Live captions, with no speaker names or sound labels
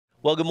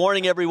Well, good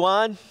morning,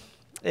 everyone,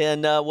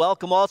 and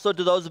welcome also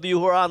to those of you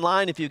who are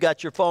online. If you've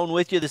got your phone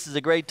with you, this is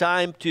a great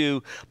time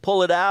to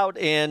pull it out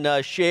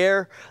and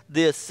share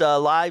this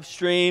live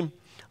stream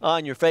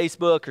on your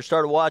Facebook or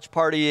start a watch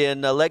party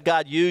and let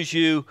God use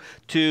you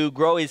to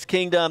grow His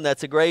kingdom.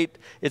 It's a great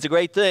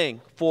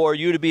thing for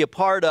you to be a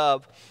part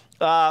of.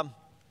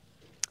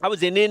 I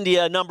was in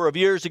India a number of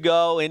years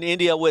ago, in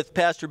India with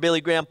Pastor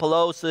Billy Graham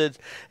Pelosi,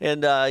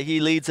 and he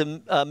leads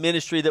a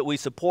ministry that we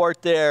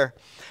support there.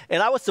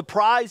 And I was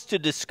surprised to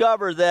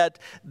discover that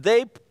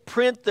they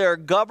print their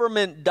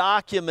government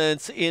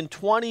documents in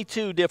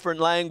 22 different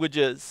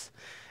languages.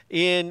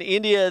 In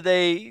India,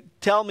 they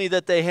tell me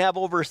that they have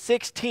over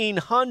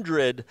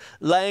 1,600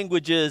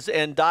 languages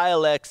and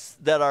dialects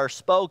that are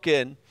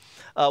spoken.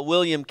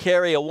 William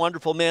Carey, a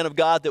wonderful man of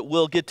God that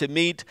we'll get to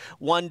meet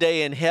one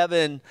day in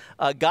heaven,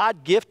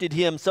 God gifted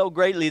him so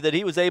greatly that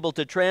he was able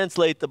to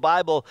translate the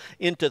Bible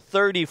into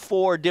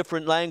 34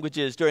 different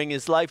languages during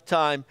his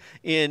lifetime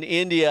in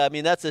India. I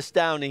mean, that's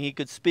astounding. He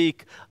could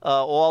speak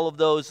all of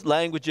those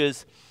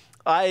languages.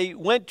 I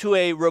went to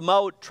a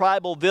remote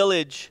tribal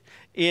village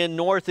in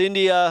North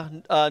India,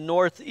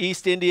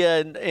 Northeast India,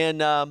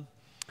 and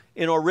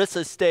in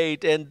Orissa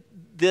State, and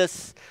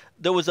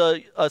there was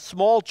a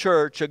small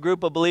church, a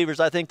group of believers.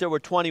 I think there were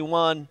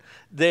 21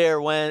 there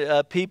when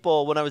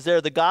I was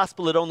there. The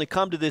gospel had only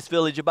come to this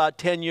village about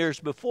 10 years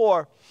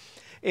before,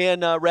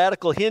 and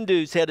radical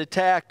Hindus had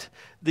attacked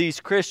these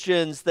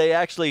Christians. They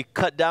actually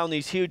cut down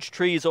these huge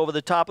trees over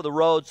the top of the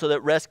road so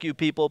that rescue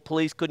people,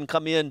 police couldn't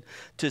come in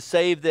to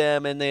save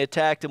them, and they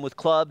attacked them with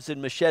clubs and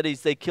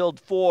machetes. They killed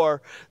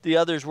 4. The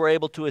others were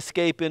able to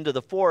escape into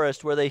the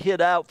forest, where they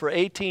hid out for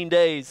 18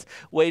 days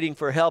waiting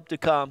for help to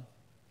come.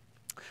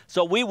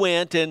 So we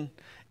went, and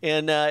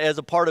as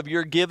a part of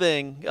your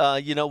giving,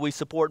 we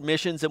support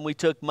missions, and we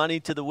took money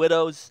to the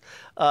widows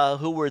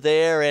who were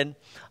there. And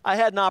I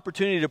had an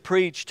opportunity to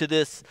preach to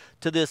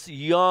this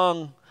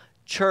young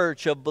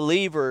church of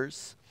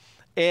believers,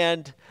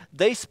 and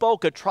they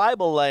spoke a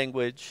tribal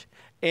language,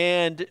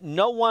 and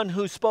no one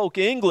who spoke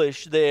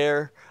English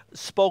there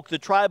spoke the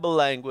tribal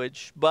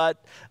language,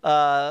 but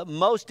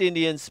most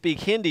Indians speak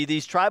Hindi.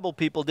 These tribal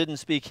people didn't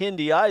speak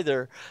Hindi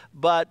either,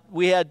 but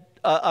we had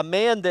a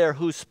man there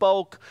who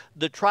spoke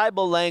the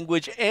tribal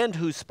language and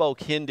who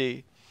spoke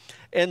Hindi.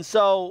 And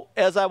so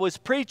as I was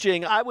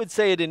preaching, I would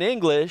say it in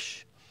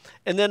English,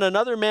 and then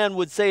another man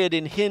would say it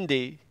in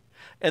Hindi,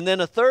 and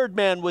then a third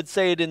man would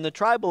say it in the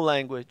tribal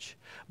language.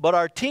 But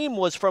our team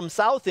was from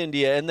South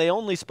India, and they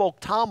only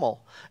spoke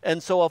Tamil.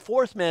 And so a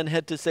fourth man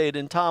had to say it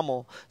in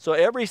Tamil. So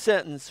every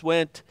sentence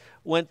went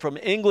from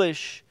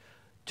English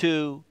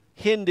to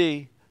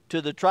Hindi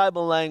to the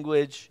tribal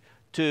language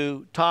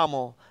to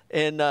Tamil.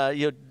 And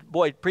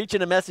boy,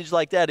 preaching a message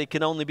like that, it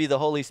can only be the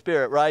Holy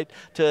Spirit, right,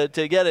 to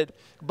get it.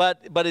 But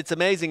it's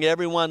amazing.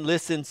 Everyone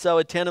listened so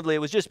attentively. It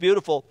was just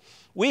beautiful.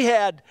 We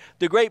had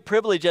the great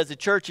privilege as a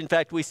church. In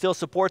fact, we still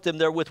support them.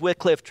 They're with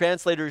Wycliffe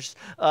Translators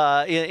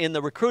in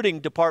the recruiting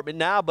department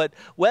now. But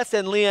Wes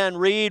and Leanne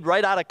Reed,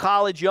 right out of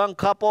college, young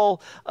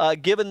couple,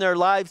 given their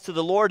lives to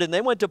the Lord. And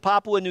they went to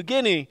Papua New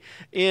Guinea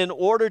in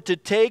order to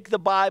take the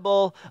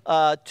Bible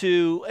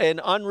to an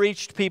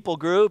unreached people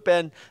group.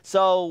 And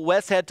so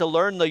Wes had to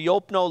learn the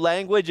Yopno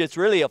language. It's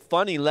really a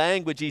funny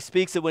language. He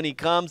speaks it when he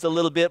comes a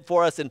little bit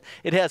for us. And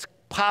it has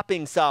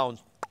popping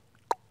sounds.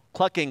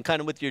 Clucking kind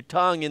of with your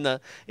tongue in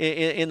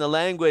the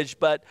language,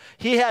 but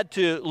he had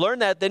to learn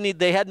that. Then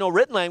they had no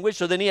written language,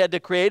 so then he had to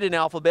create an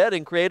alphabet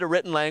and create a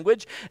written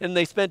language, and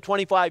they spent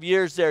 25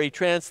 years there. He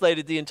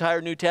translated the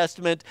entire New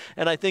Testament,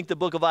 and I think the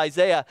book of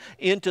Isaiah,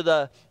 into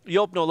the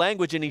Yopno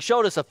language, and he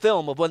showed us a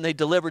film of when they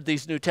delivered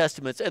these New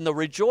Testaments, and the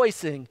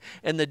rejoicing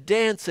and the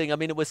dancing. I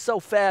mean, it was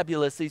so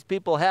fabulous, these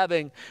people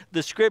having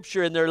the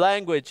scripture in their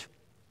language.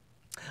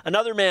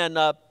 Another man,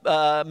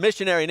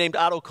 missionary named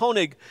Otto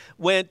Koenig,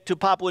 went to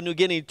Papua New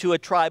Guinea to a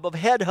tribe of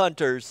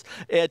headhunters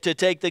to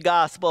take the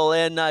gospel.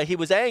 And he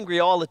was angry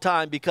all the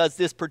time because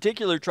this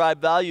particular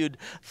tribe valued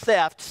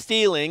theft,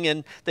 stealing,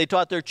 and they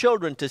taught their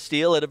children to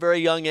steal at a very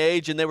young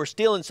age. And they were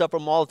stealing stuff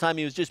from him all the time.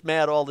 He was just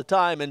mad all the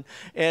time.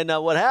 And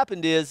what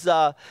happened is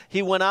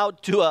he went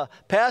out to a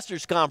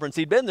pastor's conference.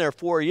 He'd been there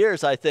 4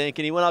 years, I think,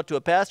 and he went out to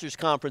a pastor's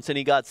conference and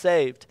he got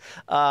saved.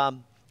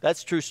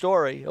 That's a true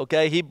story,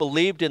 okay? He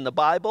believed in the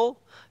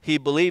Bible. He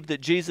believed that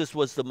Jesus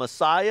was the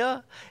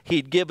Messiah.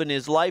 He'd given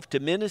his life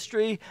to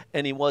ministry,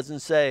 and he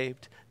wasn't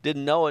saved.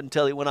 Didn't know it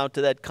until he went out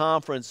to that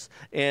conference,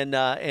 and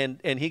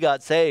he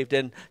got saved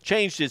and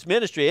changed his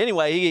ministry.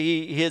 Anyway,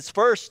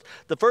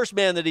 the first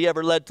man that he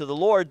ever led to the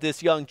Lord,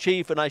 this young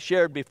chief, and I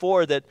shared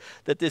before that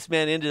this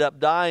man ended up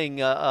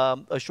dying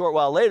a short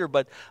while later.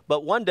 But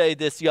one day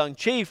this young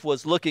chief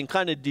was looking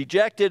kind of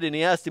dejected, and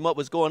he asked him what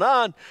was going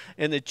on,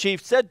 and the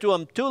chief said to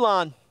him,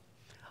 "Tulan,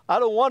 I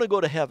don't want to go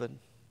to heaven."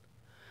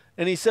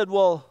 And he said,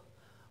 "Well,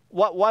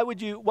 why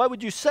would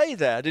you say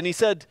that?" And he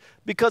said,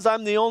 "Because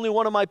I'm the only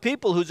one of my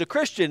people who's a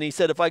Christian." He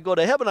said, "If I go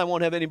to heaven, I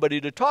won't have anybody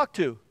to talk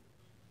to."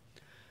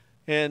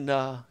 And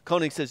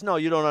Koenig says, "No,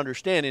 you don't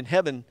understand. In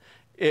heaven,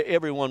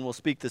 everyone will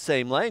speak the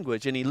same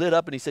language. And he lit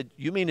up and he said,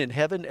 you mean in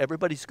heaven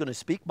everybody's going to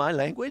speak my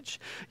language?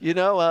 You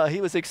know,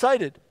 he was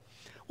excited.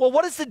 Well,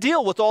 what is the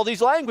deal with all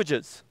these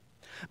languages?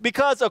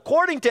 Because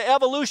according to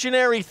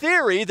evolutionary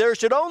theory, there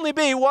should only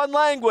be one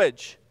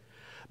language.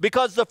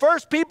 Because the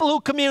first people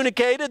who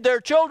communicated, their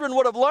children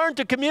would have learned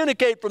to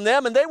communicate from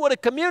them, and they would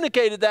have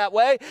communicated that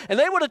way, and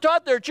they would have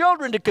taught their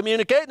children to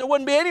communicate, and there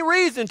wouldn't be any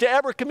reason to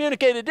ever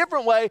communicate a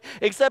different way,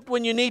 except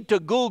when you need to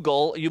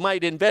Google. You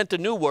might invent a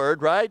new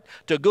word, right,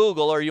 to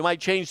Google, or you might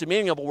change the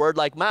meaning of a word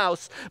like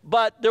mouse,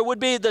 but there would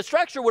be, the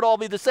structure would all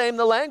be the same,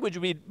 the language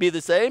would be the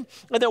same,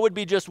 and there would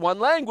be just one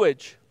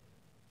language.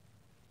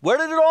 Where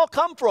did it all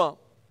come from?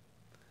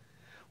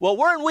 Well,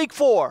 we're in week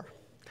 4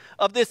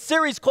 of this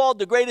series called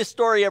The Greatest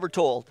Story Ever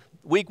Told.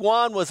 Week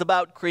 1 was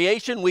about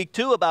creation. Week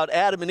 2 about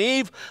Adam and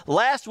Eve.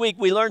 Last week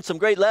we learned some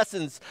great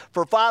lessons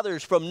for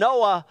fathers from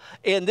Noah.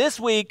 And this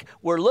week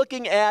we're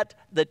looking at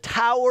the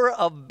Tower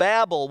of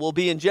Babel. We'll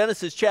be in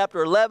Genesis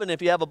chapter 11.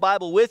 If you have a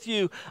Bible with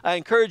you, I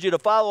encourage you to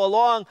follow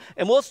along.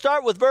 And we'll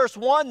start with verse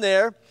 1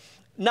 there.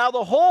 Now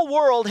the whole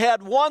world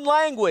had one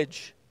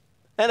language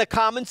and a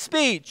common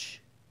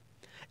speech.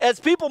 As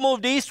people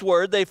moved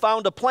eastward, they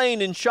found a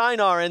plain in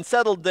Shinar and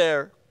settled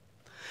there.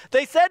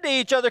 They said to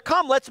each other,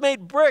 come, let's make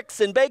bricks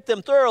and bake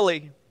them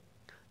thoroughly.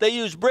 They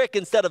used brick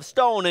instead of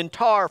stone and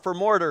tar for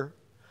mortar.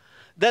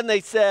 Then they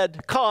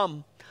said,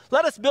 come,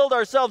 let us build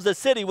ourselves a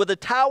city with a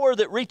tower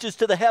that reaches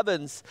to the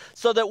heavens,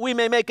 so that we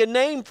may make a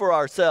name for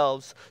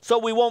ourselves, so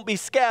we won't be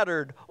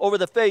scattered over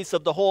the face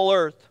of the whole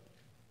earth.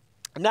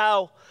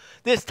 Now,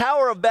 this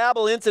Tower of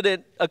Babel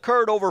incident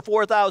occurred over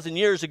 4,000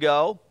 years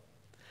ago.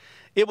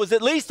 It was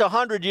at least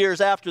 100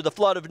 years after the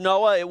flood of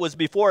Noah. It was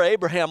before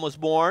Abraham was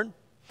born.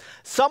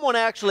 Someone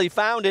actually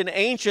found an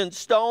ancient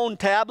stone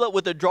tablet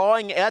with a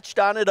drawing etched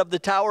on it of the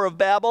Tower of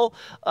Babel.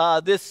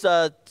 This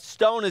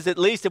stone is at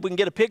least, if we can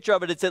get a picture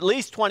of it, it's at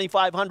least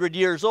 2,500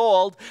 years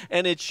old,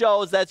 and it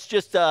shows that's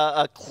just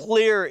a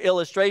clear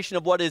illustration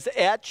of what is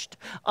etched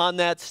on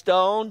that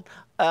stone.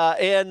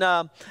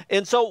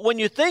 And so when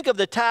you think of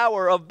the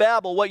Tower of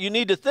Babel, what you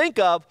need to think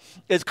of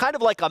is kind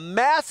of like a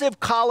massive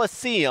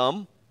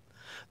Colosseum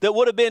that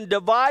would have been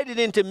divided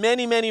into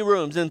many, many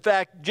rooms. In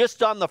fact,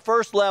 just on the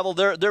first level,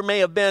 there may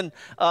have been,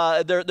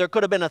 there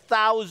could have been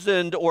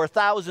 1,000 or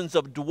thousands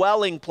of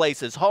dwelling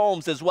places,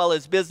 homes as well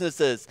as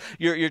businesses.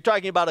 You're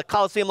talking about a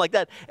Colosseum like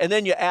that, and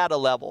then you add a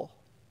level.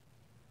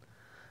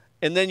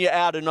 And then you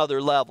add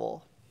another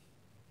level.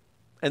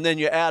 And then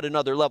you add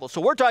another level. So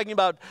we're talking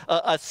about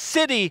a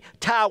city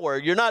tower.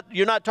 You're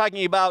not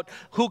talking about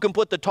who can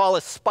put the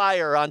tallest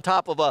spire on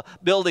top of a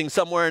building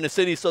somewhere in a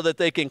city so that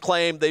they can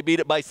claim they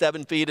beat it by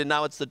 7 feet and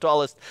now it's the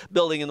tallest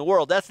building in the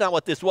world. That's not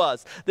what this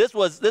was. This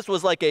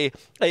was like a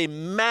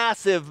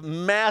massive,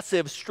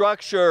 massive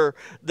structure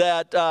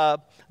that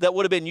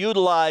would have been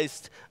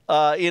utilized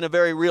in a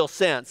very real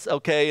sense,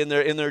 okay, in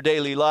their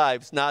daily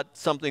lives, not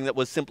something that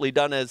was simply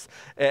done as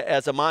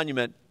a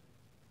monument.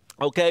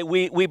 Okay,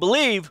 we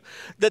believe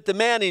that the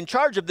man in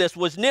charge of this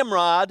was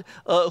Nimrod,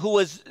 who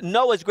was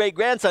Noah's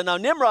great-grandson. Now,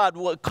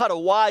 Nimrod cut a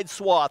wide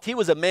swath. He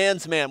was a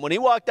man's man. When he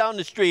walked down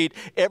the street,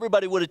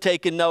 everybody would have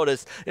taken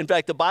notice. In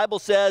fact, the Bible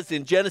says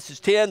in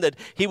Genesis 10 that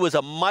he was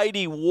a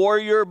mighty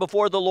warrior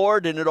before the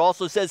Lord, and it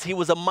also says he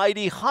was a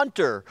mighty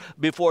hunter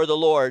before the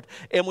Lord.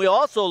 And we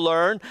also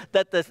learn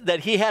that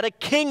he had a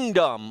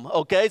kingdom,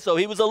 okay? So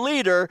he was a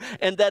leader,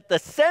 and that the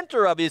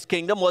center of his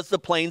kingdom was the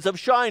plains of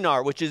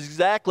Shinar, which is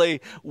exactly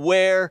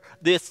where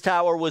this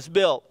tower was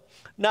built.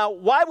 Now,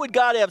 why would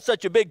God have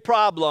such a big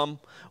problem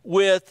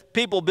with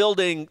people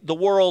building the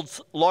world's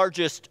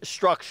largest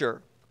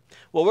structure?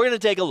 Well, we're going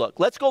to take a look.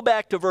 Let's go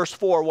back to verse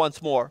 4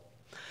 once more.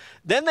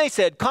 Then they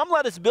said, come,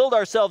 let us build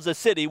ourselves a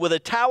city with a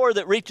tower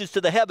that reaches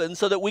to the heavens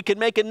so that we can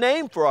make a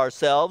name for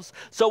ourselves,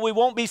 so we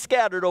won't be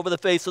scattered over the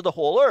face of the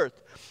whole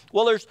earth.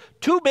 Well, there's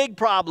two big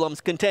problems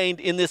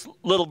contained in this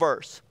little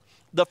verse.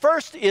 The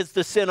first is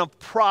the sin of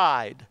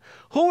pride.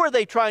 Who are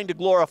they trying to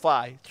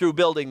glorify through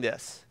building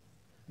this?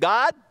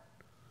 God?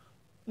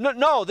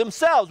 No,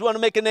 themselves. We want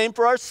to make a name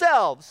for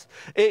ourselves.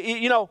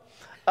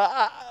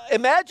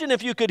 Imagine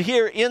if you could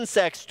hear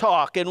insects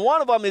talk, and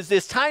one of them is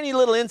this tiny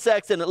little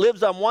insect, and it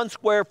lives on 1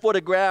 square foot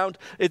of ground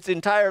its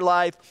entire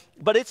life,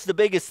 but it's the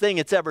biggest thing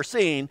it's ever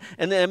seen.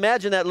 And then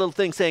imagine that little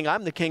thing saying,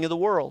 I'm the king of the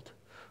world,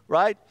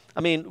 right?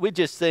 I mean, we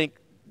just think,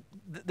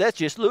 that's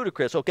just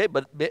ludicrous, okay?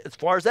 But as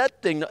far as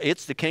that thing,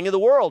 it's the king of the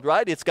world,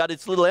 right? It's got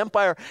its little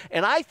empire.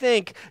 And I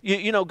think,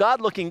 God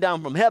looking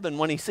down from heaven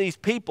when he sees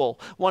people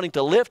wanting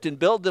to lift and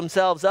build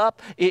themselves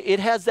up, it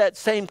has that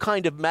same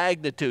kind of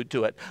magnitude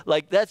to it.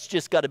 Like, that's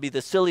just got to be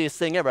the silliest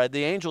thing ever.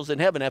 The angels in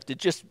heaven have to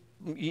just,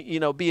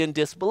 be in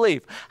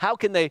disbelief. How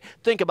can they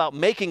think about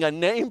making a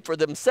name for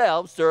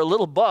themselves? They're a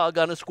little bug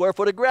on a square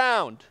foot of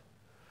ground.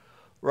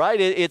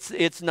 Right?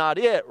 It's not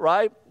it,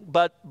 right?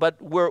 But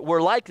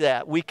we're like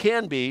that. We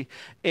can be,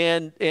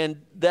 and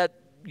that,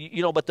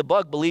 but the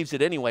bug believes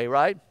it anyway,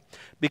 right?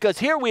 Because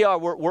here we are,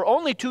 we're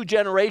only 2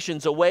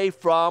 generations away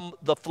from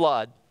the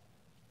flood.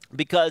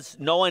 because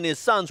Noah and his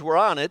sons were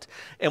on it,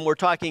 and we're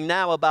talking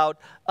now about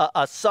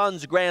a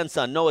son's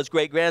grandson, Noah's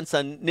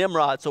great-grandson,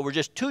 Nimrod. So we're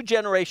just 2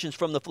 generations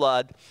from the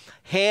flood.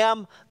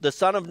 Ham, the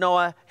son of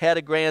Noah, had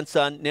a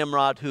grandson,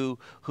 Nimrod, who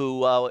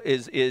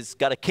is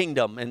got a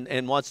kingdom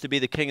and wants to be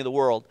the king of the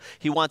world.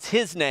 He wants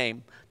his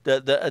name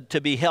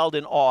to be held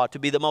in awe, to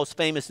be the most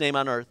famous name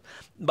on earth.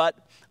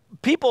 But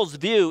people's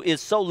view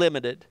is so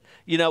limited.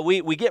 You know,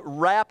 we get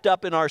wrapped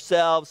up in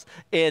ourselves,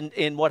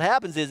 and what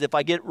happens is if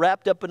I get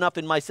wrapped up enough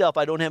in myself,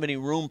 I don't have any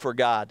room for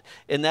God.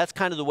 And that's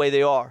kind of the way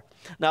they are.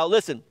 Now,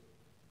 listen,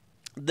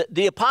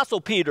 the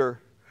Apostle Peter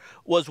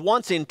was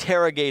once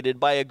interrogated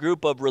by a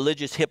group of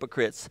religious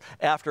hypocrites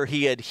after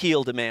he had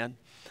healed a man.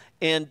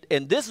 And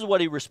this is what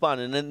he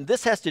responded, and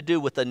this has to do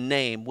with a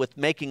name, with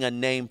making a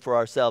name for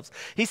ourselves.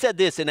 He said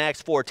this in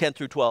Acts 4:10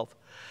 through 12.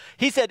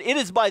 He said, "It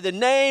is by the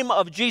name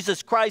of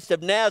Jesus Christ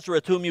of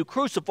Nazareth, whom you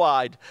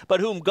crucified, but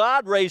whom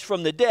God raised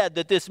from the dead,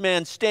 that this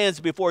man stands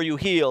before you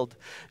healed.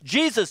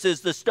 Jesus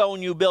is the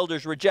stone you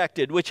builders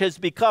rejected, which has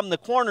become the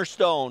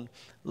cornerstone."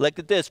 Look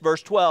at this,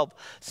 verse 12.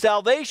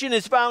 "Salvation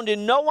is found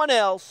in no one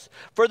else,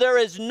 for there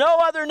is no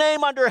other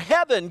name under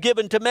heaven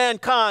given to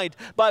mankind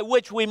by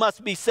which we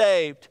must be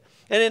saved."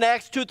 And in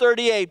Acts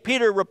 2:38,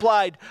 Peter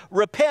replied,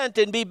 "Repent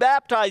and be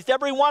baptized,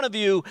 every one of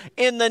you,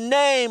 in the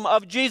name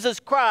of Jesus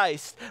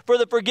Christ, for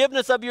the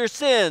forgiveness of your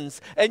sins,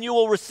 and you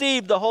will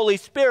receive the Holy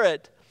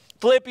Spirit."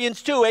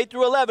 Philippians 2:8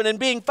 through 11, "And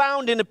being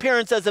found in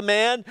appearance as a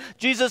man,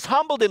 Jesus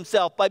humbled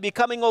himself by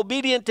becoming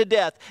obedient to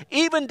death,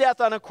 even death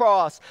on a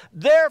cross.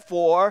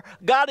 Therefore,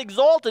 God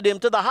exalted him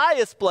to the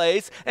highest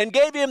place and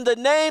gave him the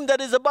name that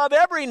is above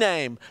every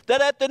name,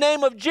 that at the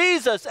name of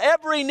Jesus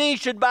every knee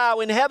should bow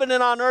in heaven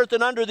and on earth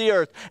and under the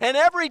earth, and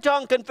every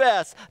tongue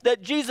confess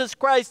that Jesus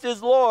Christ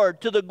is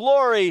Lord, to the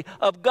glory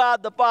of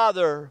God the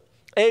Father."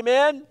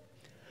 Amen?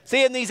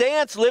 See, and these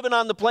ants living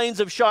on the plains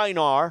of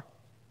Shinar,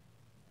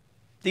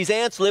 these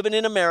ants living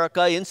in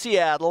America, in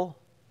Seattle,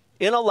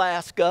 in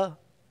Alaska,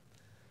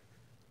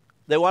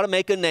 they want to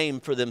make a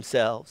name for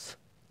themselves.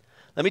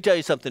 Let me tell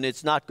you something,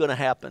 it's not going to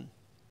happen.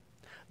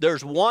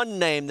 There's one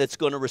name that's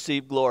going to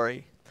receive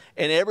glory,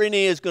 and every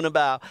knee is going to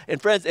bow.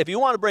 And friends, if you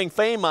want to bring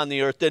fame on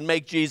the earth, then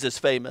make Jesus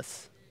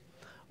famous.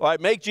 All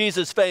right, make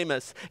Jesus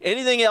famous.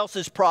 Anything else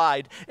is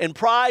pride, and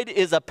pride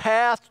is a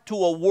path to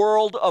a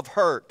world of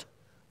hurt.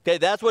 Okay,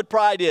 that's what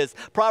pride is.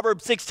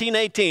 Proverbs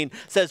 16:18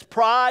 says,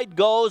 "Pride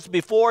goes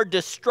before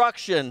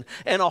destruction,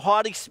 and a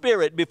haughty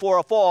spirit before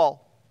a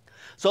fall."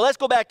 So let's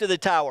go back to the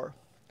tower.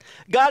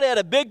 God had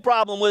a big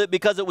problem with it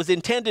because it was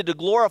intended to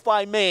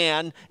glorify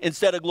man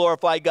instead of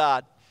glorify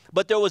God.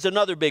 But there was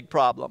another big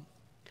problem.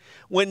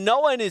 When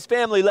Noah and his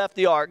family left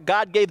the ark,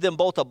 God gave them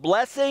both a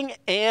blessing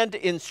and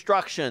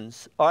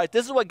instructions. All right,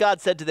 this is what God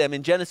said to them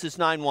in Genesis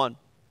 9:1.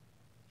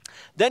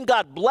 "Then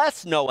God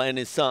blessed Noah and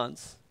his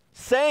sons,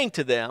 saying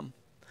to them,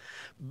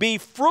 'Be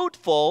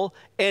fruitful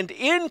and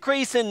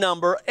increase in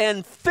number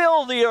and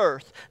fill the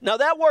earth.'" Now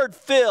that word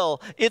fill,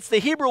 it's the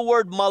Hebrew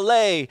word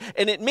malay,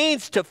 and it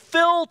means to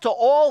fill to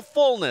all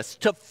fullness,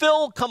 to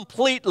fill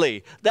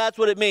completely. That's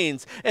what it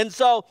means. And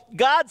so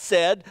God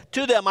said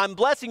to them, "I'm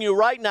blessing you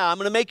right now. I'm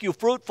going to make you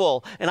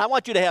fruitful, and I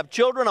want you to have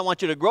children. I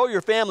want you to grow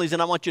your families,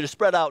 and I want you to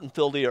spread out and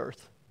fill the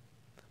earth."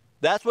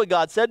 That's what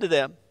God said to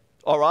them.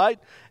 All right?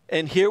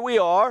 And here we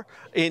are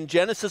in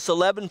Genesis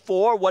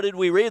 11:4. What did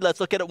we read? Let's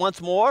look at it once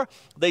more.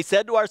 "They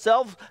said to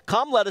ourselves,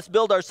 'Come, let us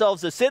build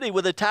ourselves a city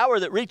with a tower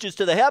that reaches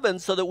to the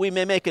heavens, so that we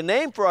may make a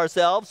name for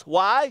ourselves.'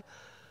 Why?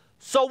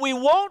 So we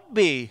won't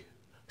be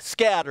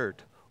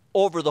scattered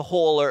over the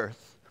whole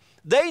earth."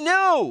 They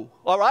knew,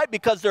 all right,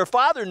 because their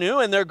father knew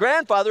and their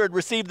grandfather had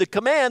received the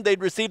command. They'd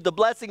received the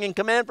blessing and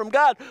command from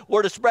God.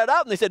 We're to spread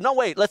out. And they said, "No,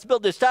 wait, let's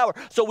build this tower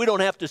so we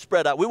don't have to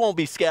spread out. We won't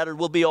be scattered.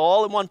 We'll be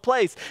all in one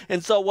place."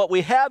 And so what we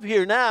have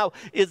here now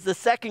is the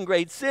second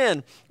great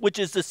sin, which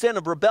is the sin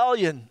of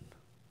rebellion.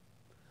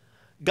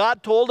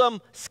 God told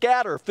them,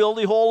 "Scatter, fill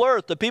the whole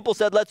earth." The people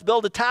said, "Let's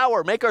build a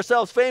tower, make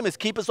ourselves famous,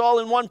 keep us all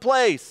in one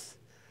place."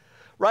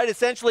 Right?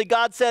 Essentially,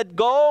 God said,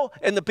 "Go,"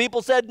 and the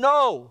people said,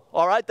 "No."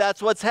 All right?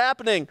 That's what's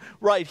happening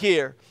right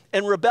here.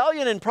 And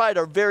rebellion and pride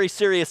are very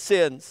serious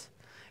sins.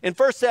 In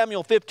 1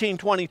 Samuel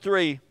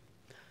 15:23,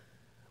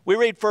 we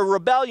read, "For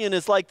rebellion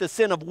is like the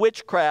sin of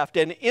witchcraft,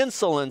 and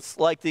insolence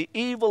like the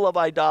evil of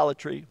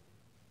idolatry."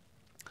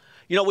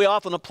 You know, we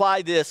often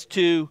apply this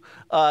to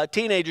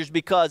teenagers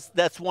because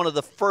that's one of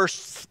the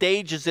first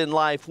stages in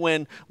life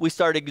when we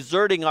start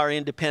exerting our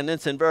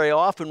independence, and very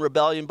often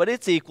rebellion, but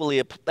it's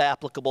equally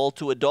applicable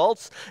to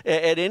adults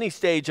at any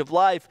stage of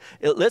life.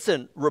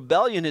 Listen,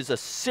 rebellion is a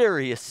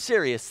serious,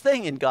 serious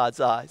thing in God's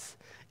eyes.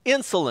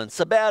 Insolence,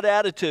 a bad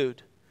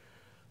attitude.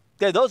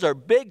 Okay, those are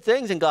big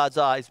things in God's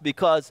eyes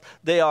because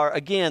they are,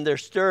 again,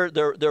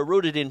 they're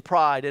rooted in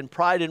pride, and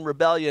pride and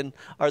rebellion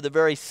are the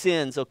very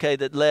sins, okay,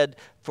 that led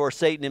for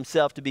Satan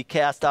himself to be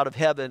cast out of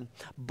heaven.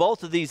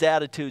 Both of these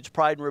attitudes,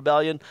 pride and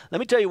rebellion, let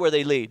me tell you where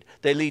they lead.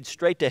 They lead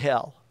straight to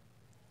hell.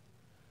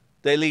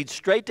 They lead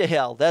straight to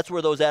hell. That's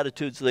where those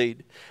attitudes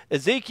lead.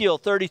 Ezekiel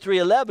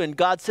 33:11,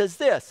 God says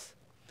this,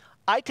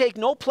 "I take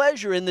no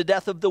pleasure in the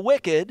death of the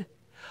wicked,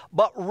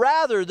 but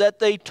rather that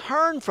they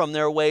turn from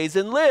their ways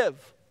and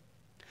live.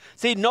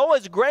 See,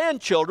 Noah's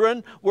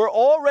grandchildren were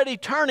already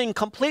turning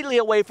completely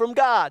away from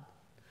God.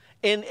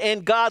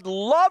 And God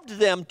loved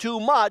them too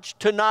much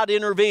to not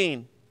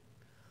intervene.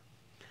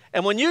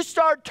 And when you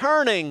start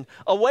turning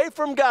away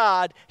from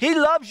God, He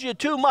loves you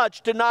too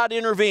much to not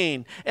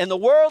intervene. And the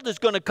world is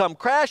going to come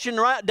crashing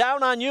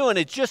down on you, and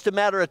it's just a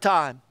matter of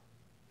time.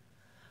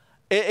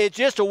 It's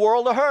just a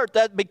world of hurt.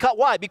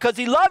 Why? Because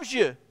He loves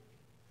you.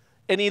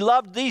 And He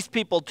loved these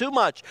people too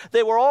much.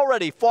 They were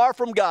already far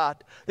from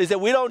God. They said,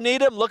 we don't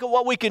need Him. Look at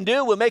what we can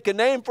do. We'll make a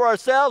name for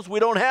ourselves. We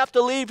don't have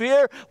to leave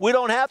here. We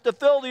don't have to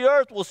fill the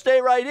earth. We'll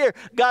stay right here.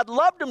 God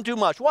loved them too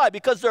much. Why?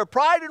 Because their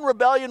pride and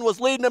rebellion was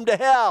leading them to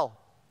hell.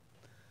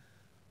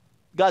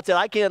 God said,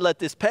 I can't let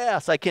this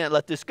pass. I can't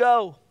let this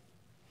go.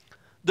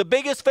 The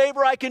biggest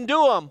favor I can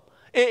do them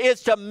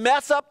is to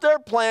mess up their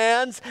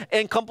plans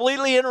and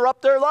completely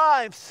interrupt their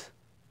lives.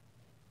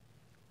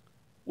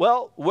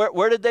 Well,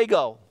 where did they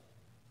go?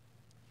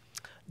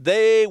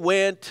 They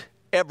went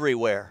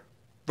everywhere.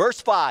 Verse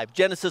 5,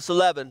 Genesis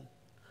 11.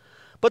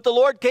 But the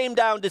Lord came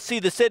down to see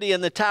the city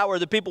and the tower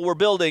the people were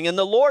building. And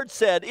the Lord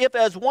said, if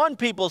as one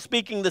people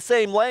speaking the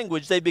same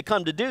language they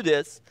become to do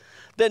this,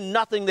 then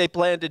nothing they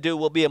plan to do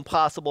will be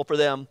impossible for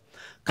them.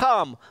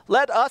 Come,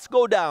 let us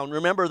go down.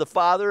 Remember, the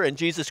Father and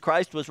Jesus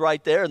Christ was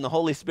right there, and the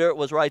Holy Spirit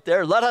was right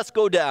there. Let us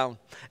go down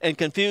and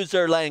confuse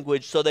their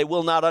language so they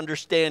will not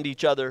understand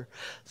each other.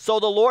 So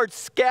the Lord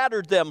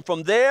scattered them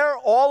from there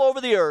all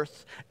over the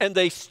earth, and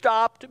they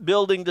stopped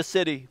building the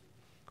city.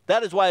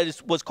 That is why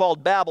it was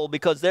called Babel,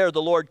 because there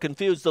the Lord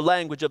confused the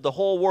language of the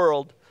whole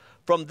world.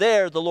 From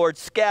there the Lord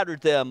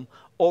scattered them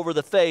over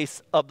the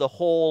face of the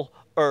whole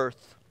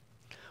earth.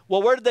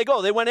 Well, where did they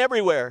go? They went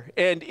everywhere.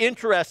 And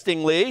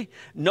interestingly,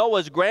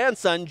 Noah's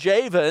grandson,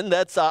 Javan,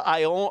 that's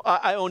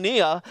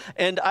Ionia.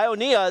 And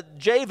Ionia,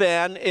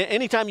 Javan,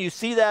 anytime you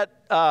see that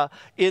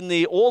in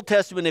the Old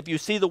Testament, if you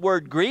see the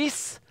word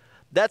Greece,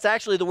 that's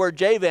actually the word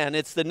Javan.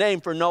 It's the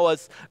name for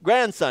Noah's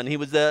grandson. He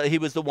was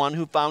the one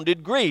who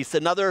founded Greece.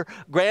 Another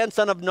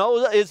grandson of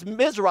Noah is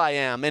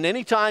Mizraim. And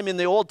anytime in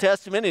the Old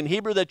Testament, in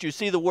Hebrew, that you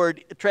see the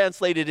word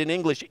translated in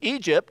English,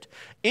 Egypt,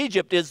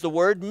 Egypt is the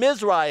word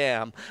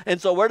Mizraim. And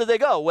so where did they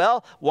go?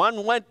 Well,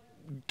 one went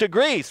to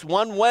Greece.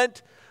 One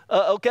went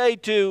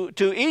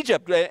to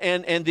Egypt.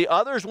 And the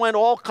others went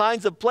all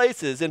kinds of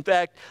places. In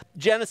fact,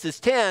 Genesis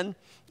 10,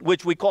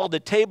 which we call the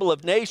Table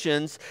of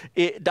Nations,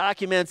 it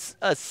documents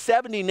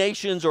 70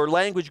 nations or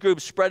language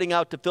groups spreading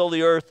out to fill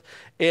the earth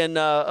and,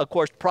 of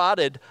course,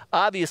 prodded,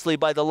 obviously,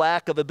 by the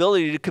lack of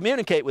ability to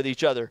communicate with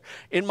each other.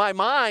 In my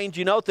mind,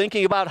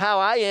 thinking about how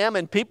I am,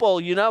 and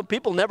people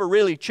never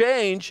really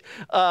change,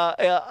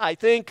 I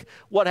think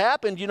what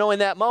happened, in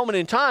that moment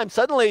in time,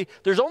 suddenly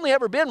there's only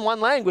ever been one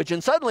language,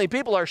 and suddenly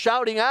people are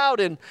shouting out,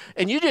 and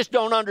you just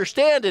don't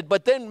understand it.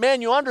 But then,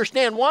 man, you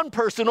understand one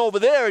person over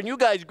there, and you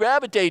guys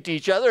gravitate to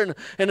each other,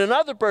 and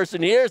another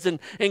person hears and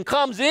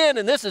comes in,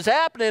 and this is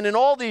happening in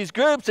all these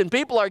groups, and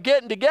people are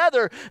getting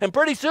together, and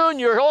pretty soon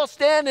you're all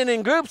standing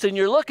in groups, and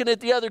you're looking at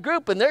the other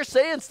group, and they're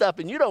saying stuff,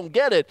 and you don't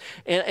get it.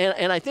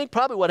 And I think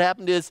probably what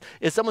happened is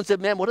someone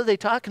said, man, what are they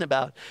talking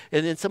about?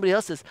 And then somebody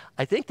else says,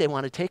 I think they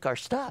want to take our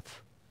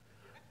stuff,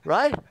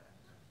 right?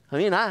 I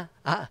mean, I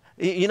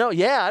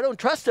don't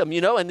trust them,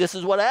 and this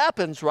is what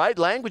happens, right?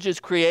 Language is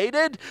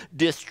created,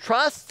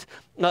 distrust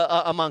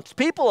amongst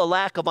people, a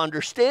lack of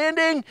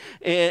understanding,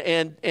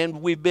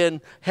 and we've been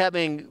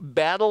having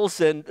battles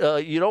and,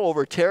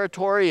 over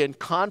territory and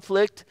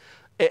conflict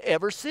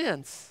ever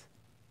since.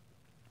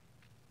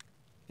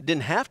 It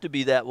didn't have to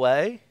be that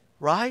way,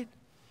 right?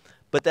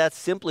 But that's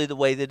simply the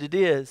way that it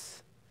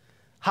is.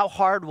 How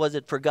hard was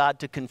it for God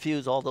to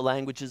confuse all the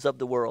languages of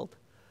the world?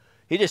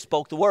 He just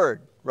spoke the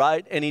word,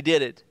 right? And He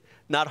did it.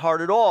 Not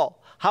hard at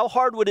all. How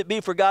hard would it be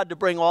for God to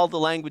bring all the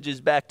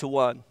languages back to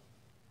one?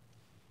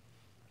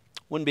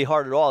 Wouldn't be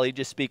hard at all. He'd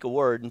just speak a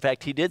word. In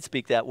fact, He did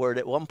speak that word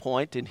at one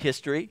point in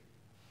history.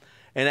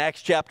 In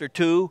Acts chapter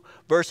 2,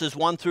 verses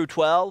 1 through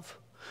 12,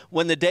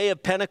 when the day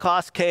of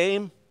Pentecost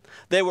came,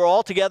 they were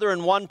all together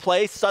in one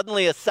place.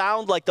 Suddenly a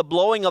sound like the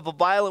blowing of a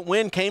violent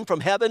wind came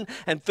from heaven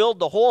and filled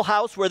the whole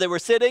house where they were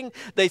sitting.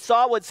 They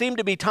saw what seemed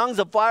to be tongues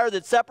of fire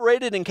that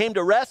separated and came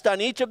to rest on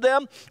each of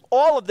them.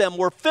 All of them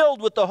were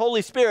filled with the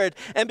Holy Spirit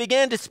and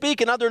began to speak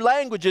in other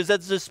languages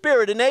as the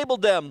Spirit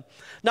enabled them.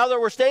 Now there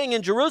were staying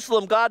in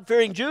Jerusalem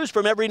God-fearing Jews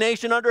from every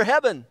nation under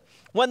heaven.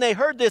 When they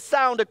heard this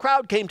sound, a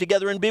crowd came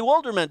together in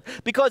bewilderment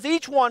because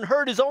each one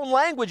heard his own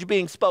language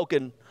being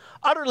spoken.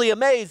 Utterly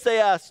amazed, they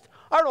asked,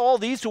 aren't all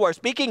these who are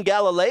speaking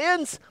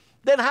Galileans?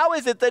 Then how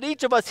is it that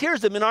each of us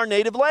hears them in our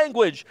native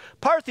language?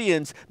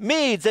 Parthians,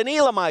 Medes, and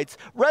Elamites,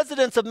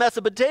 residents of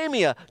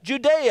Mesopotamia,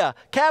 Judea,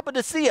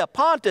 Cappadocia,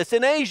 Pontus,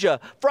 and Asia,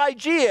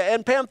 Phrygia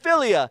and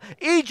Pamphylia,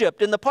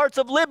 Egypt, and the parts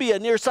of Libya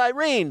near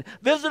Cyrene,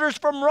 visitors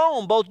from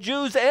Rome, both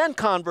Jews and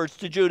converts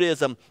to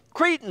Judaism,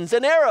 Cretans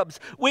and Arabs.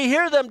 We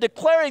hear them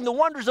declaring the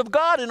wonders of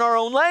God in our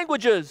own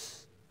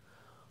languages.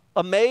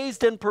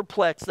 Amazed and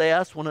perplexed, they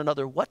asked one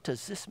another, what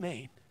does this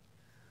mean?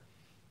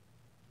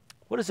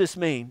 What does this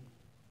mean?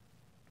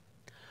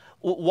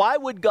 Why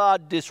would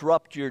God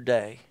disrupt your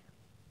day?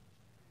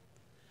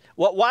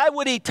 Why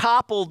would he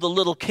topple the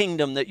little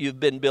kingdom that you've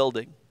been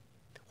building?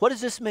 What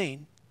does this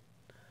mean?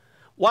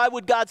 Why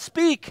would God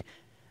speak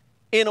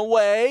in a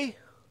way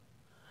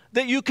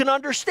that you can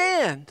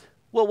understand?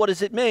 Well, what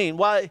does it mean?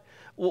 Why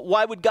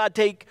would God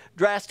take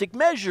drastic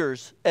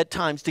measures at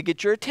times to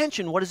get your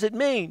attention? What does it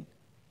mean?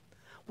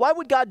 Why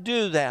would God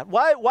do that?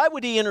 Why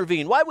would he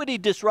intervene? Why would he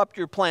disrupt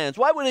your plans?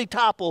 Why would he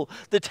topple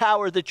the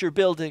tower that you're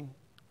building?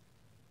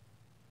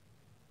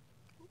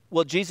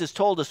 Well, Jesus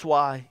told us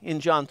why in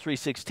John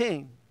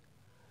 3:16.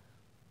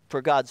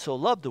 For God so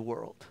loved the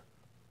world.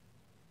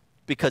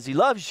 Because he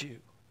loves you.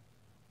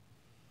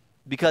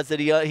 Because that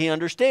he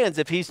understands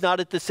if he's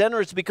not at the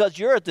center, it's because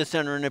you're at the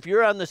center. And if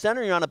you're on the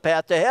center, you're on a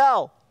path to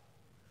hell.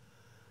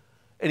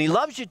 And he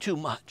loves you too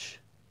much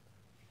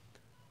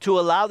to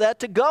allow that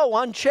to go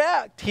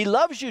unchecked. He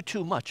loves you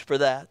too much for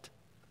that.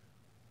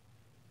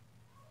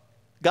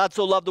 God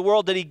so loved the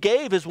world that he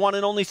gave his one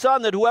and only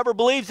Son, that whoever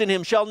believes in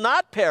him shall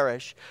not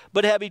perish,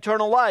 but have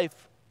eternal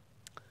life.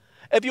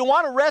 If you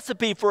want a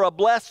recipe for a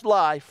blessed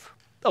life,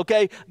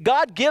 okay,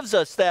 God gives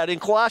us that in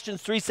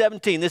Colossians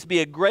 3:17. This would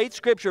be a great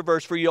scripture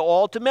verse for you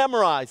all to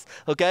memorize.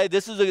 Okay,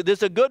 this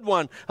is a good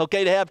one,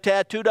 okay, to have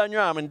tattooed on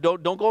your arm. And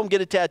don't go and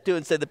get a tattoo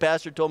and say, the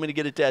pastor told me to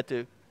get a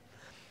tattoo.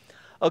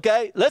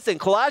 Okay, listen,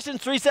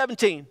 Colossians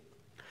 3:17.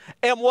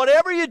 And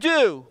whatever you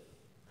do,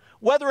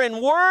 whether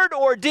in word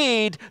or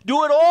deed,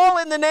 do it all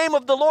in the name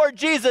of the Lord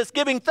Jesus,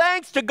 giving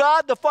thanks to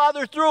God the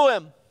Father through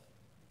him.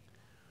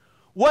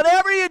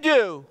 Whatever you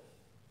do,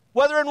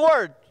 whether in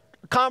word,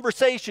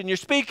 conversation, you're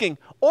speaking,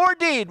 or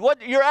deed,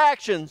 your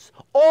actions,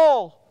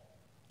 all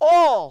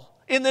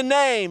in the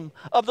name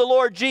of the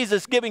Lord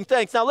Jesus, giving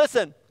thanks. Now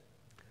listen,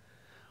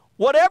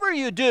 whatever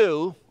you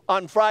do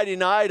on Friday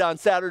night, on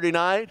Saturday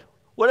night,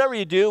 whatever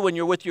you do when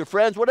you're with your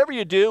friends, whatever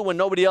you do when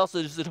nobody else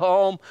is at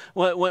home,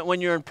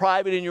 when you're in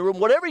private in your room,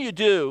 whatever you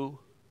do,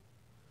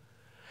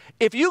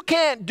 if you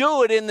can't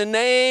do it in the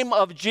name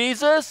of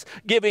Jesus,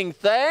 giving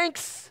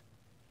thanks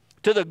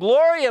to the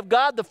glory of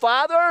God the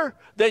Father,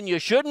 then you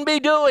shouldn't be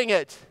doing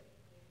it.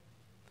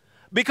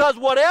 Because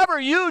whatever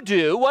you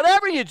do,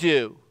 however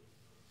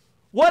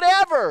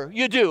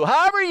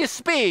you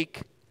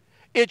speak,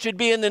 it should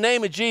be in the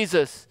name of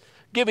Jesus,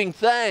 giving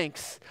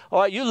thanks.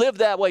 All right, you live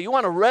that way. You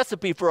want a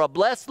recipe for a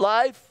blessed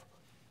life?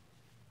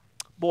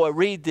 Boy,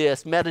 read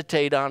this,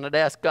 meditate on it,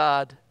 ask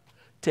God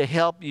to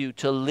help you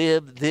to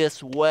live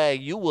this way.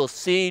 You will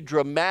see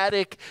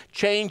dramatic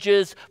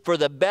changes for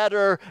the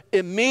better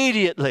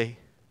immediately.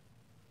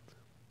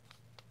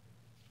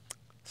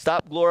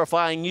 Stop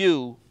glorifying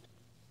you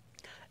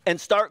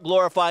and start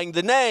glorifying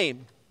the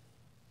name.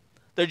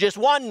 There's just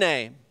one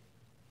name.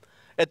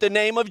 At the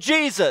name of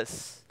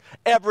Jesus,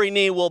 every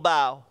knee will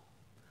bow.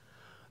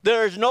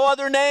 There is no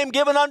other name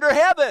given under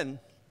heaven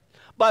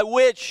by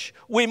which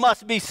we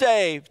must be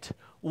saved.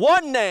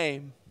 One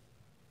name.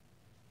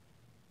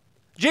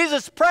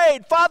 Jesus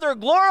prayed, Father,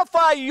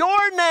 glorify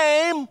your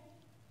name,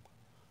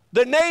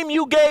 the name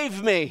you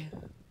gave me.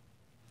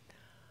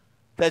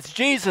 That's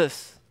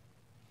Jesus.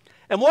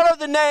 And what are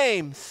the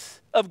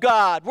names of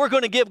God? We're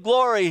going to give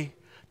glory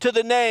to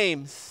the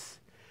names.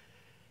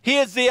 He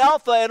is the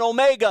Alpha and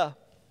Omega,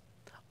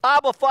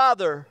 Abba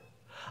Father,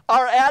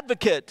 our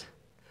advocate,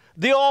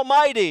 the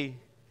Almighty,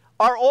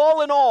 our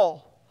all in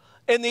all,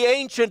 and the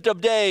Ancient of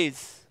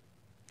Days.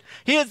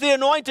 He is the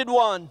Anointed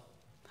One,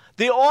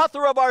 the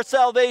author of our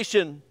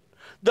salvation,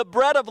 the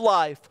bread of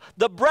life,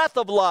 the breath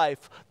of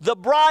life, the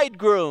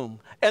bridegroom,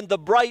 and the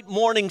bright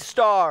morning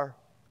star.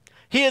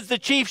 He is the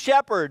chief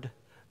shepherd,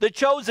 the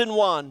chosen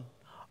one,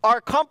 our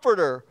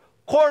comforter,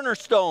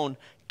 cornerstone,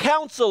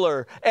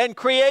 counselor, and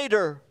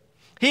creator.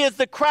 He is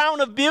the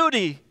crown of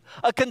beauty,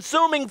 a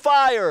consuming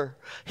fire.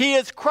 He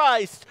is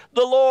Christ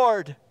the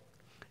Lord.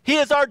 He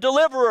is our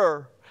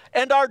deliverer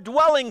and our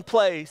dwelling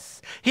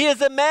place. He is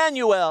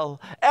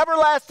Emmanuel,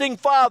 everlasting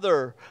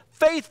Father,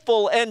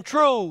 faithful and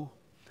true.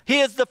 He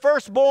is the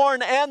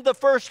firstborn and the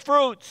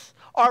firstfruits,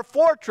 our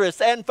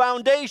fortress and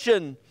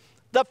foundation,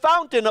 the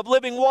fountain of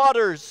living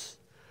waters.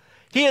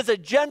 He is a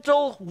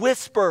gentle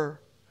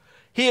whisper.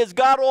 He is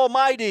God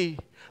Almighty,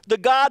 the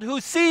God who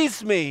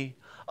sees me,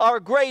 our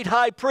great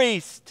high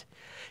priest.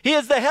 He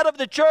is the head of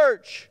the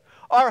church,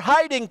 our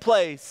hiding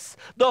place,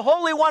 the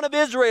Holy One of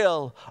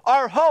Israel,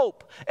 our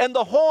hope and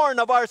the horn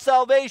of our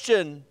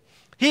salvation.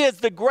 He is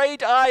the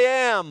great I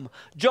am,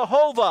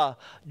 Jehovah,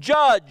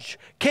 Judge,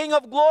 King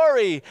of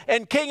glory,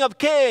 and King of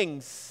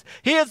kings.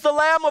 He is the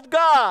Lamb of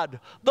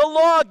God, the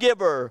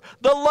lawgiver,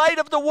 the light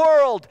of the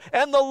world,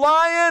 and the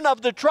Lion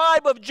of the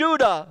tribe of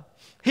Judah.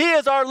 He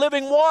is our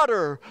living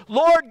water,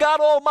 Lord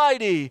God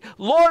Almighty,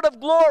 Lord of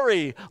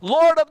glory,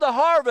 Lord of the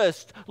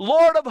harvest,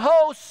 Lord of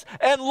hosts,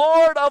 and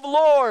Lord of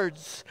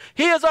lords.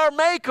 He is our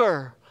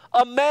maker,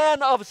 a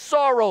man of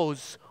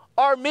sorrows,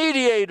 our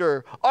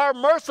mediator, our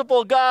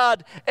merciful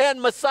God and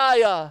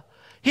Messiah.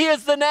 He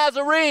is the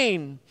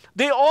Nazarene,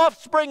 the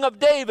offspring of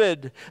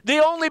David,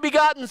 the only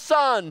begotten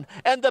Son,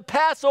 and the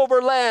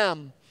Passover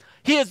Lamb.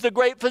 He is the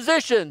great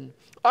physician,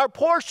 our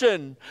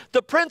portion,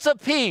 the Prince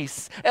of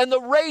Peace, and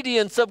the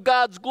radiance of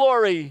God's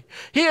glory.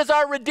 He is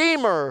our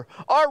Redeemer,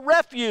 our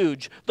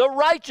refuge, the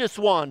righteous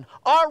one,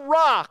 our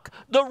rock,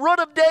 the root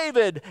of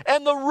David,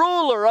 and the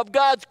ruler of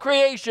God's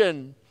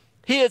creation.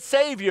 He is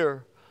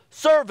Savior,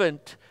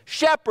 servant,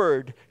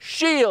 shepherd,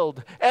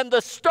 shield, and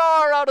the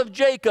star out of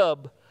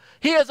Jacob.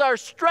 He is our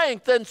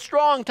strength and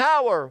strong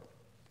tower,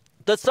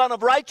 the Son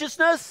of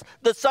righteousness,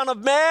 the Son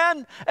of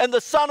man, and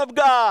the Son of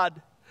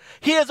God.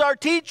 He is our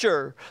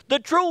teacher, the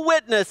true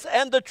witness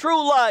and the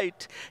true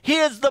light. He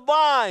is the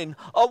vine,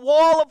 a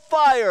wall of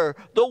fire,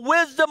 the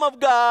wisdom of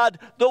God,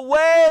 the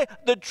way,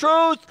 the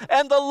truth,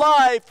 and the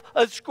life.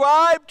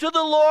 Ascribe to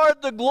the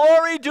Lord the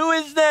glory to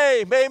his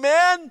name.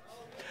 Amen?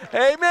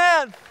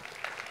 Amen.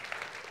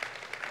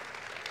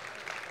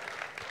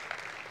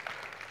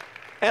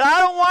 And I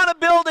don't want to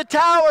build a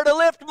tower to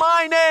lift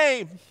my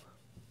name.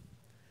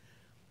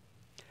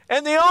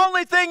 And the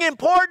only thing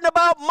important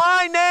about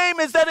my name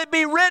is that it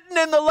be written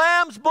in the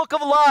Lamb's book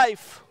of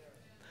life.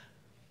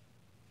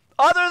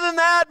 Other than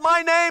that,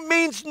 my name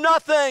means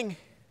nothing.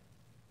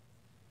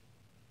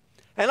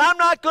 And I'm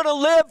not going to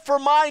live for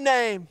my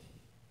name.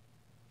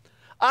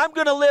 I'm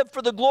going to live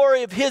for the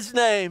glory of his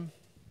name.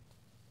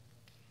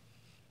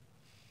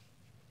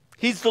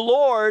 He's the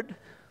Lord,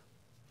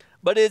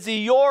 but is he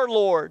your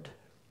Lord?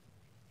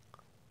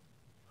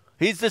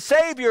 He's the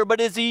Savior,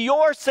 but is he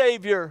your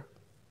Savior?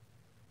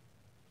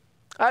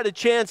 I had a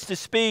chance to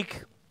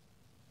speak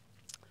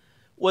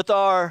with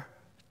our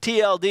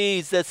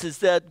TLDs. This is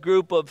that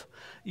group of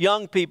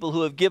young people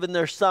who have given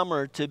their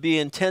summer to be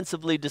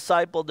intensively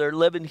discipled. They're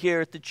living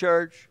here at the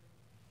church.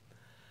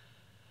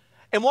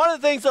 And one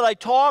of the things that I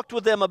talked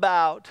with them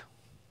about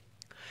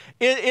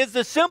is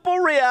the simple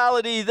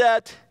reality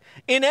that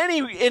in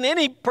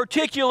any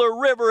particular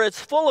river, it's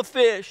full of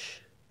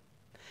fish.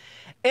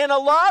 And a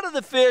lot of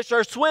the fish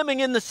are swimming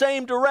in the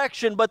same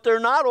direction, but they're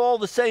not all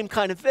the same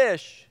kind of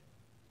fish.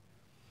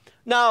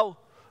 Now,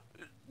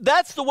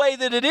 that's the way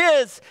that it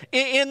is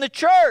in the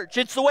church.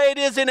 It's the way it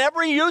is in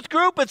every youth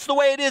group. It's the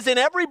way it is in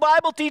every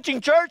Bible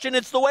teaching church, and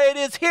it's the way it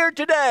is here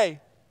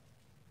today.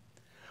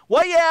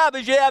 What you have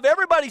is you have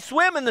everybody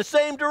swim in the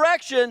same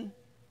direction.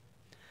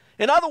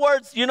 In other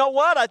words, you know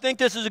what? I think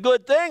this is a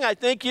good thing. I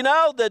think,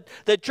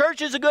 that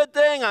church is a good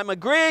thing. I'm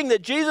agreeing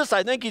that Jesus,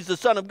 I think he's the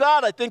Son of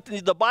God. I think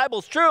the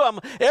Bible's true.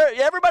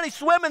 Everybody's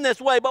swimming this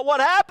way. But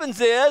what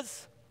happens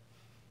is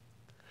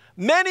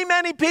many,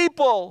 many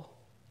people,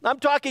 I'm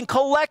talking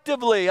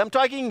collectively, I'm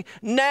talking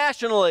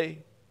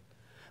nationally,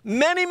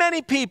 many,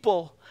 many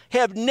people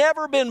have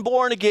never been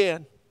born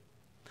again.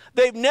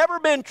 They've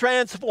never been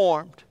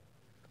transformed.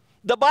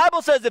 The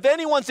Bible says if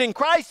anyone's in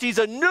Christ, he's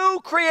a new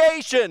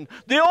creation.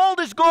 The old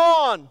is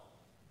gone.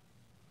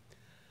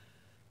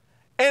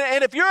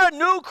 And if you're a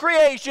new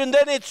creation,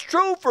 then it's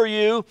true for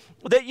you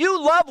that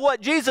you love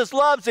what Jesus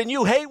loves and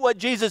you hate what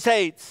Jesus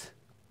hates.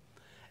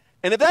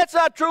 And if that's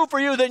not true for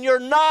you, then you're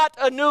not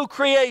a new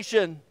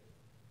creation.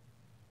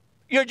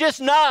 You're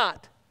just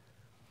not.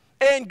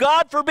 And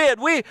God forbid,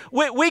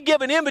 we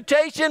give an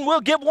invitation,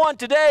 we'll give one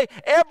today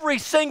every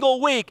single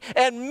week.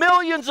 And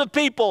millions of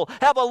people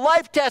have a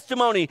life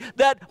testimony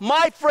that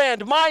my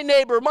friend, my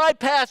neighbor, my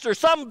pastor,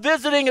 some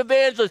visiting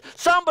evangelist,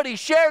 somebody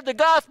shared the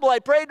gospel. I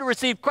prayed to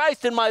receive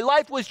Christ and my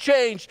life was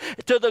changed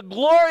to the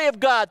glory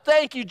of God.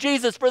 Thank you,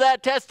 Jesus, for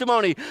that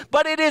testimony.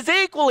 But it is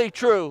equally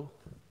true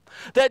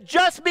that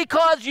just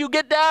because you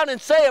get down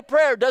and say a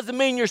prayer doesn't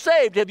mean you're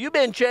saved. Have you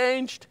been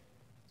changed?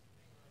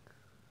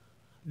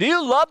 Do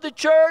you love the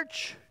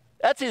church?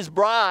 That's his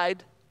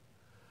bride.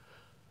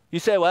 You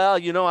say, well,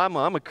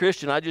 I'm a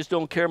Christian. I just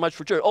don't care much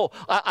for church. Oh,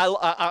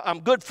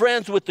 I'm good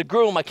friends with the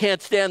groom. I can't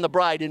stand the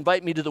bride.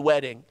 Invite me to the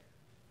wedding.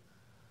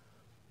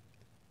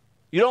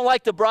 You don't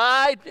like the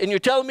bride, and you're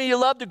telling me you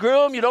love the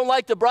groom. You don't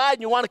like the bride,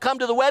 and you want to come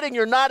to the wedding.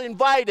 You're not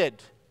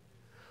invited.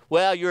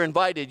 Well, you're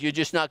invited. You're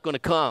just not going to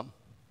come.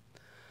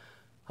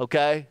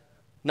 Okay?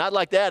 Not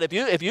like that.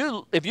 If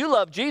you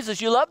love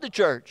Jesus, you love the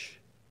church.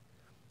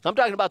 I'm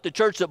talking about the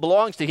church that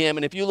belongs to him,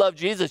 and if you love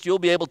Jesus, you'll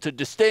be able to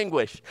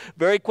distinguish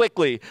very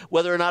quickly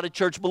whether or not a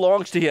church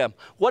belongs to him.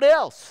 What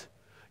else?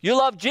 You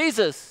love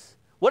Jesus.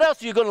 What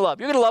else are you going to love?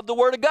 You're going to love the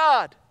Word of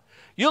God.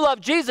 You love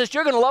Jesus,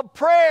 you're going to love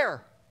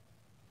prayer.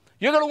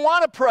 You're going to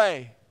want to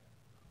pray.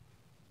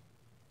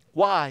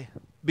 Why?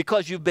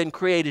 Because you've been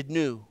created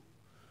new.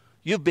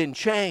 You've been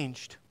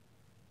changed.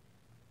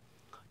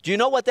 Do you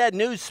know what that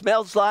news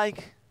smells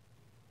like?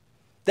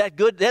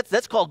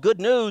 That's called good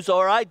news,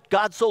 all right?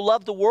 God so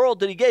loved the world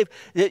that he gave.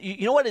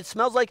 You know what it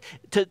smells like?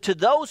 To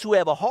those who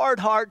have a hard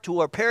heart, who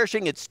are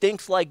perishing, it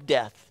stinks like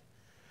death.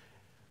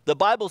 The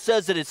Bible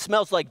says that it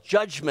smells like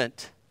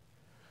judgment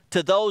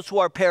to those who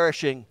are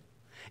perishing.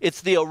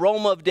 It's the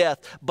aroma of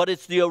death, but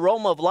it's the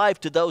aroma of life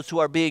to those who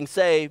are being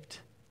saved.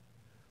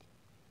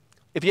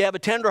 If you have a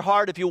tender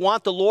heart, if you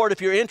want the Lord,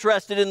 if you're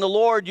interested in the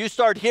Lord, you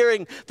start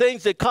hearing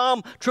things that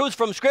come, truths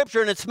from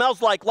Scripture, and it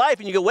smells like life.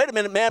 And you go, wait a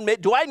minute, man,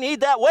 do I need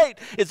that? Wait,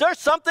 is there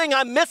something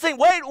I'm missing?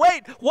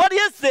 Wait, what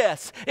is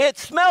this? It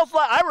smells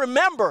like, I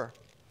remember,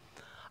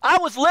 I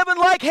was living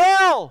like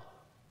hell.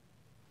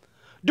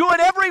 doing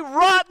every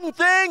rotten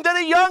thing that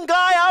a young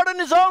guy out on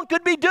his own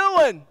could be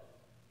doing.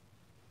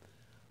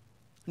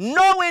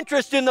 No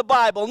interest in the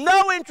Bible,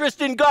 no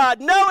interest in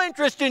God, no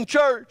interest in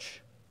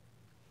church.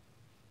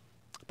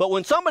 But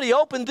when somebody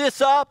opened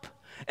this up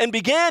and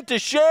began to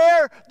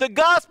share the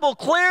gospel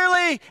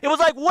clearly, it was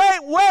like,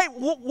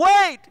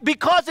 wait,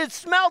 because it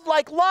smelled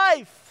like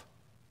life.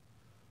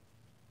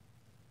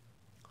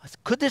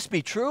 Could this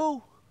be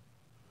true?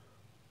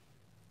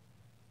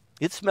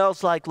 It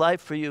smells like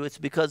life for you. It's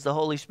because the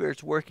Holy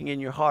Spirit's working in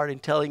your heart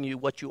and telling you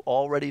what you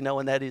already know,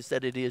 and that is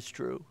that it is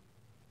true.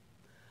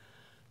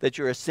 That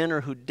you're a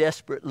sinner who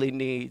desperately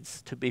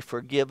needs to be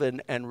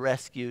forgiven and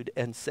rescued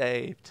and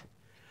saved.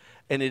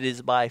 And it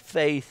is by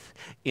faith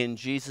in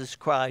Jesus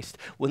Christ.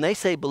 When they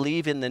say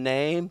believe in the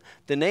name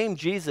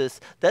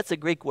Jesus, that's a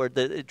Greek word.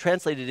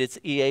 Translated, it's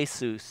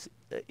Iesus,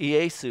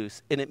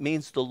 and it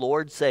means the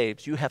Lord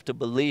saves. You have to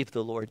believe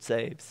the Lord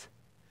saves.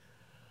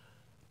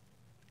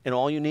 And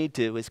all you need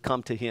to is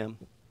come to him,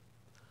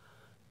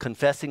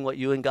 confessing what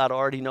you and God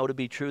already know to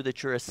be true,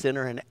 that you're a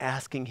sinner, and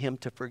asking him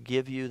to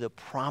forgive you. The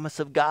promise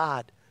of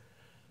God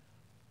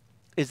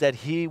is that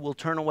he will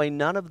turn away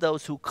none of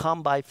those who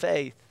come by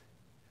faith.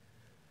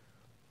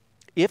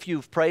 If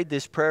you've prayed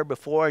this prayer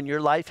before and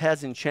your life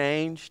hasn't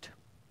changed,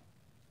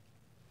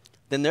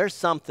 then there's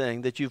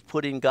something that you've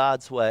put in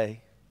God's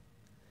way.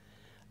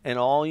 And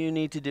all you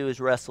need to do is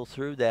wrestle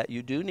through that.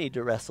 You do need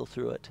to wrestle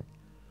through it,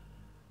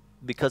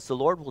 because the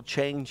Lord will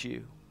change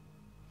you.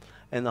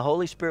 And the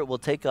Holy Spirit will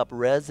take up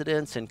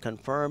residence and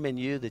confirm in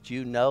you that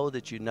you know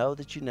that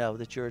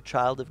you're a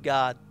child of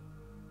God.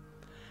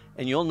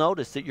 And you'll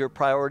notice that your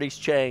priorities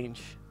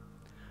change.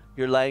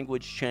 Your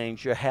language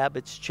change. Your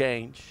habits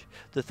change.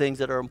 The things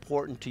that are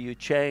important to you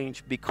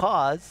change,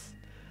 because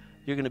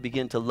you're going to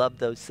begin to love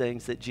those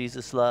things that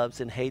Jesus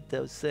loves and hate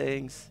those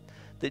things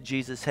that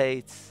Jesus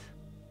hates.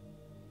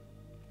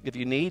 If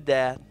you need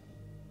that,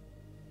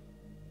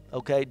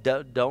 okay,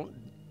 don't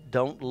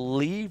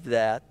leave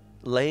that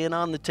laying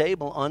on the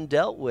table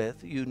undealt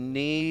with. You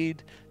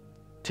need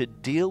to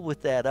deal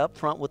with that up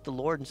front with the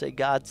Lord and say,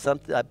 God,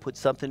 I put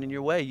something in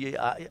your way.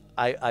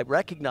 I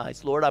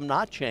recognize, Lord, I'm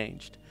not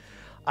changed.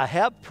 I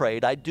have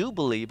prayed. I do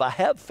believe. I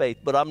have faith,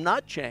 but I'm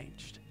not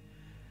changed.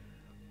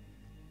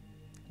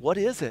 What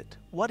is it?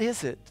 What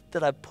is it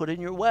that I've put in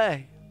your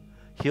way?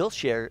 He'll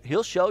share.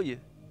 He'll show you.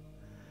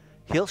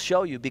 He'll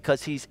show you,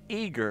 because he's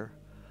eager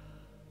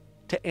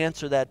to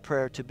answer that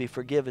prayer, to be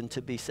forgiven,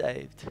 to be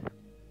saved.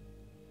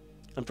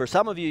 And for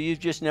some of you, you've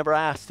just never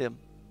asked him.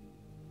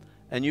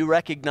 And you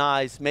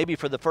recognize, maybe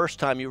for the first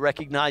time, you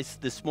recognize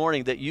this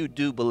morning that you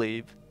do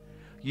believe.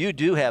 You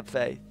do have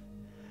faith.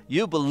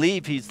 You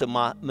believe he's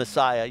the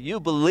Messiah. You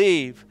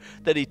believe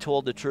that he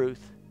told the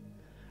truth.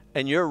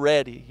 And you're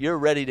ready. You're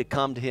ready to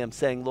come to him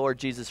saying, Lord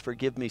Jesus,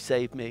 forgive me,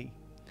 save me.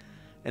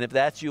 And if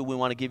that's you, we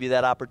want to give you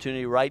that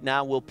opportunity right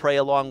now. We'll pray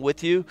along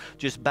with you.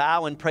 Just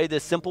bow and pray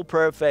this simple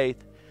prayer of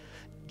faith.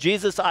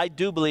 Jesus, I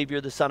do believe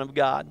you're the Son of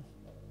God.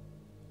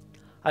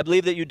 I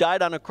believe that you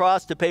died on a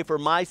cross to pay for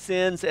my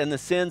sins and the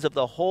sins of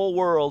the whole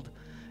world.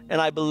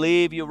 And I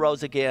believe you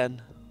rose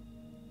again.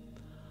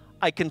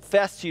 I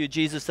confess to you,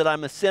 Jesus, that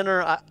I'm a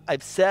sinner.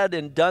 I've said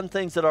and done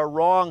things that are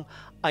wrong.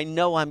 I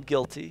know I'm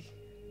guilty.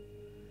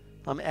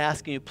 I'm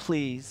asking you,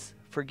 please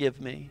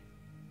forgive me.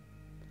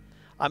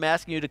 I'm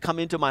asking you to come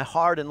into my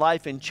heart and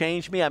life and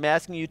change me. I'm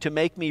asking you to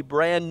make me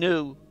brand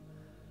new.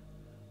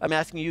 I'm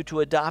asking you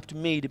to adopt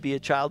me to be a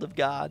child of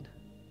God.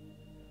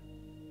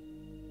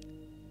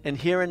 And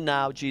here and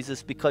now,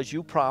 Jesus, because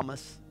you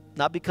promise,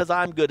 not because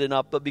I'm good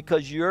enough, but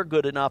because you're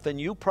good enough and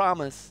you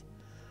promise,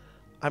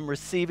 I'm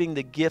receiving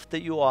the gift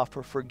that you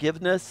offer,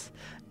 forgiveness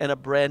and a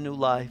brand new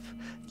life.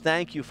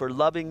 Thank you for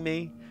loving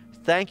me.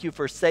 Thank you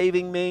for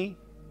saving me.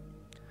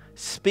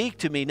 Speak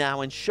to me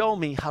now and show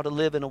me how to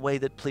live in a way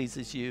that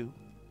pleases you.